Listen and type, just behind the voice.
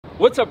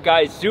What's up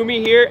guys,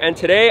 Zuumy here, and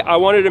today I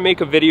wanted to make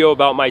a video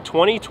about my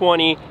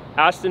 2020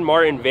 Aston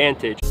Martin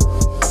Vantage.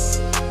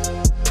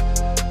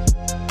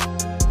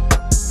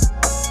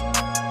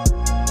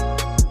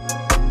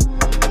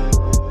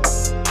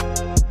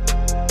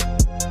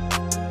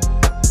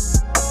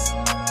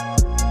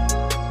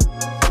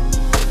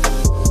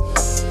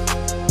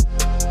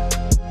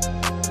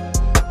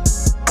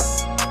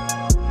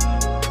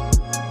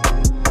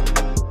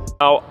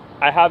 Now,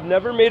 I have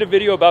never made a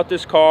video about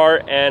this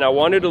car and I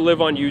wanted to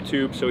live on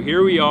YouTube, so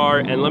here we are,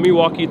 and let me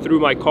walk you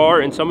through my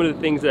car and some of the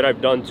things that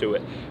I've done to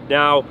it.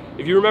 Now,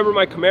 if you remember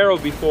my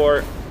Camaro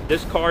before,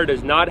 this car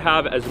does not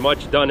have as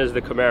much done as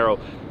the Camaro.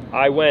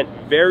 I went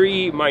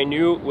very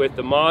minute with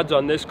the mods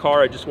on this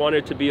car. I just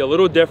wanted it to be a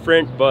little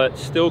different, but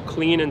still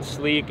clean and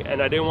sleek,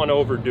 and I didn't want to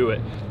overdo it.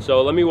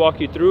 So let me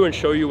walk you through and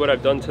show you what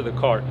I've done to the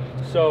car.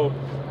 So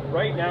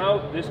right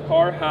now, this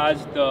car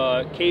has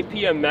the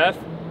KPMF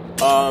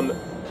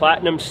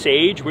Platinum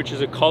Sage, which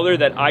is a color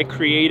that I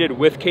created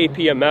with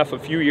KPMF a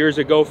few years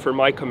ago for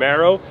my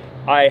Camaro.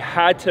 I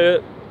had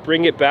to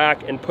bring it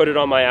back and put it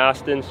on my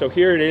Aston. So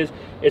here it is.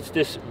 It's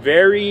this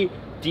very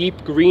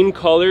deep green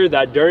color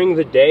that during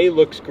the day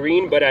looks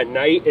green, but at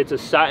night it's a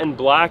satin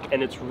black,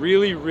 and it's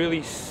really,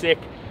 really sick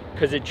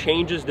because it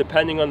changes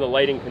depending on the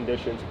lighting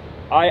conditions.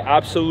 I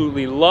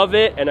absolutely love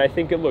it, and I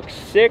think it looks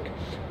sick.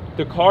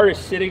 The car is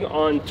sitting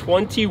on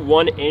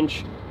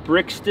 21-inch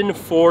Brixton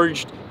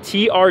forged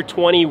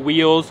TR20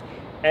 wheels,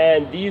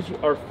 and these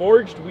are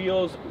forged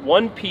wheels,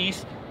 one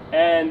piece.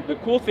 And the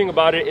cool thing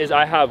about it is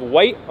I have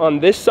white on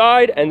this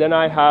side and then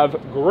I have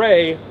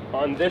gray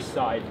on this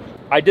side.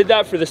 I did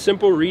that for the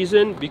simple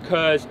reason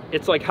because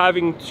it's like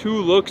having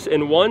two looks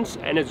in once,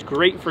 and it's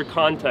great for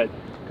content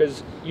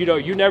because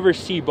you never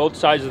see both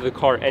sides of the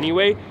car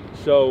anyway.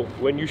 So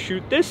when you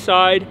shoot this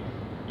side,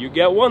 you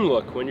get one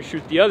look. When you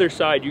shoot the other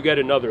side, you get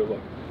another look.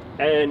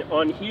 And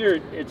on here,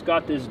 it's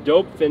got this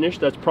dope finish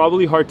that's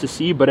probably hard to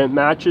see, but it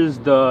matches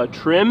the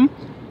trim.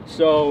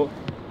 So,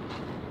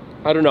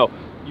 I don't know.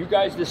 You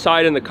guys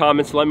decide in the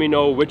comments. Let me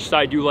know which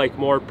side you like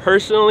more.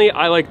 Personally,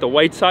 I like the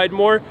white side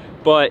more,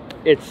 but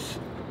it's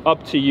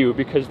up to you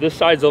because this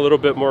side's a little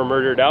bit more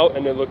murdered out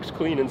and it looks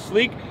clean and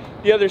sleek.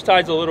 The other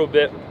side's a little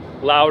bit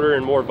louder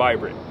and more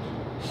vibrant.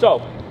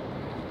 So,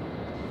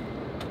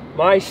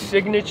 my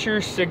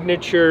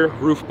signature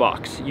roof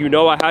box. You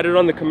know, I had it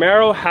on the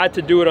Camaro, had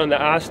to do it on the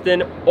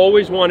Aston.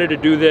 Always wanted to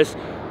do this.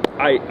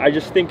 I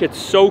just think it's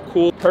so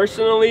cool.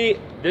 Personally,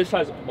 this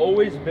has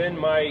always been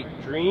my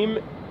dream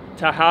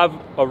to have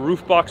a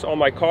roof box on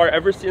my car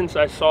ever since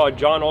I saw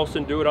John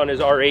Olsen do it on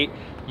his R8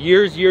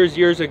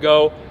 years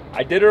ago.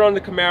 I did it on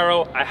the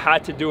Camaro, I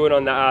had to do it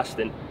on the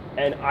Aston,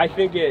 and I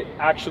think it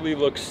actually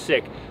looks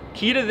sick.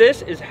 Key to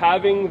this is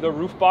having the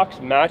roof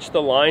box match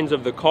the lines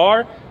of the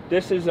car.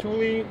 This is a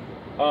Thule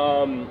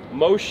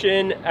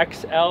Motion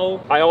XL.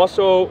 I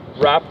also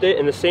wrapped it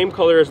in the same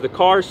color as the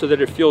car so that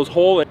it feels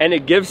whole and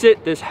it gives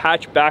it this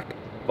hatchback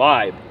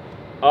vibe.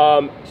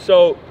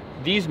 So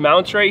these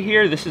mounts right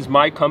here, this is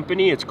my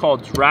company. It's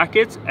called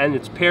Zracket, and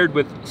it's paired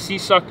with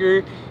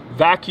Seasucker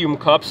vacuum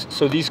cups.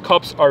 So these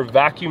cups are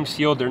vacuum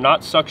sealed. They're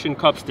not suction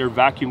cups, they're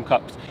vacuum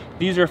cups.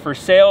 These are for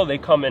sale. They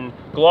come in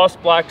gloss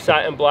black,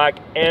 satin black,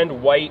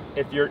 and white.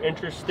 If you're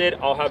interested,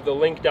 I'll have the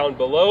link down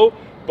below.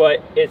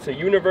 But it's a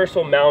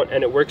universal mount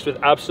and it works with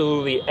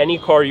absolutely any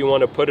car you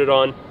want to put it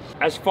on.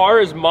 As far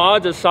as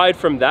mods, aside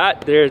from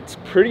that, that's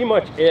pretty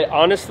much it.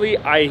 Honestly,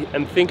 I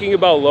am thinking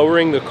about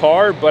lowering the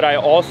car, but I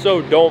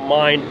also don't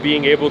mind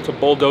being able to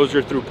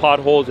bulldozer through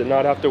potholes and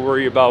not have to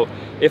worry about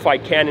if I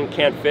can and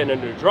can't fit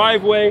into the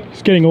driveway.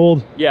 It's getting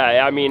old.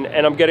 Yeah, I mean,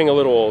 and I'm getting a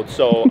little old,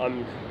 so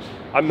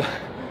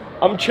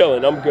I'm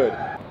chilling, I'm good.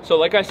 So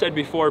like I said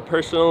before,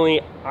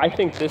 personally, I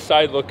think this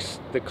side looks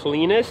the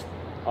cleanest.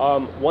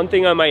 One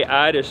thing I might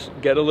add is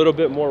get a little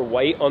bit more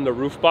white on the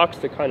roof box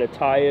to kind of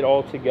tie it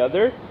all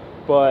together.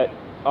 But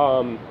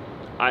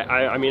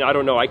I mean, I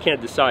don't know, I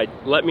can't decide.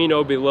 Let me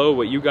know below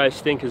what you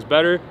guys think is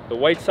better, the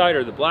white side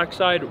or the black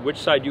side, which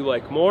side you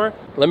like more.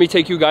 Let me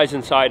take you guys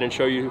inside and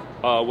show you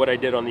what I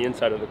did on the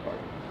inside of the car.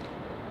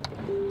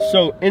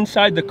 So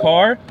inside the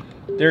car,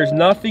 there's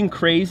nothing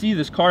crazy.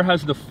 This car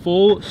has the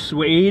full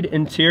suede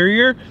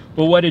interior,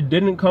 but what it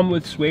didn't come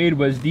with suede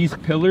was these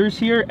pillars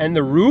here and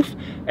the roof,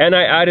 and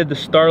I added the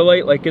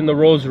starlight like in the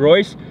Rolls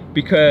Royce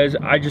because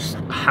I just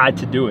had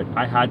to do it.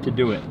 I had to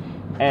do it,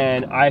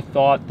 and I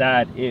thought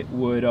that it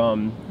would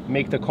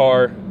make the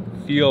car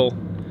feel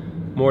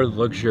more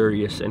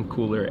luxurious and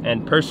cooler.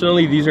 And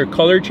personally, these are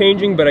color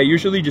changing, but I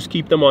usually just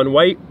keep them on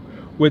white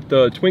with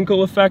the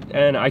twinkle effect,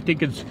 and I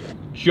think it's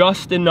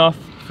just enough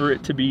for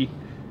it to be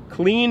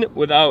clean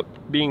without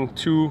being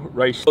too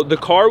rice. So the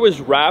car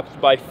was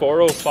wrapped by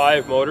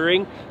 405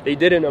 Motoring. They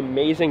did an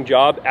amazing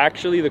job.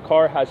 Actually, the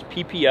car has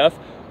PPF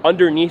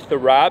underneath the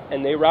wrap,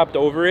 and they wrapped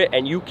over it,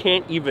 and you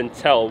can't even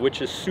tell,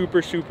 which is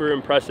super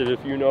impressive if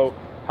you know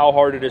how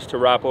hard it is to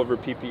wrap over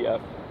PPF.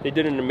 They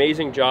did an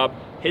amazing job.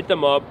 Hit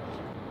them up.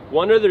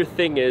 One other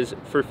thing is,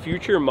 for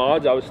future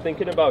mods, I was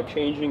thinking about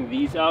changing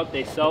these out.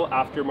 They sell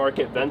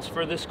aftermarket vents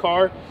for this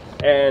car,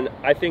 and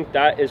I think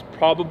that is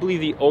probably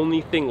the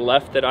only thing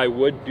left that I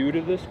would do to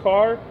this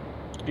car,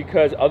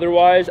 because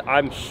otherwise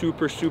I'm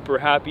super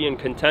happy and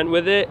content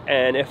with it.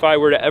 And if I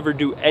were to ever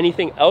do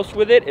anything else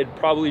with it, it'd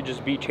probably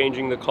just be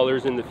changing the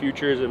colors in the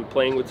futures and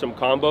playing with some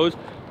combos.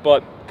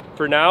 But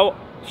for now,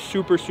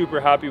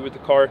 super happy with the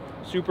car,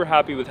 super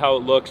happy with how it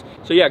looks.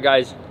 So yeah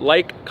guys,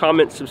 like,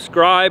 comment,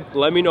 subscribe,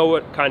 let me know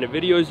what kind of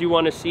videos you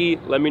want to see,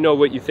 let me know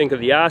what you think of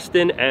the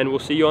Aston, and we'll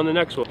see you on the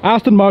next one.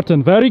 Aston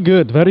Martin, very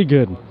good, very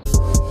good.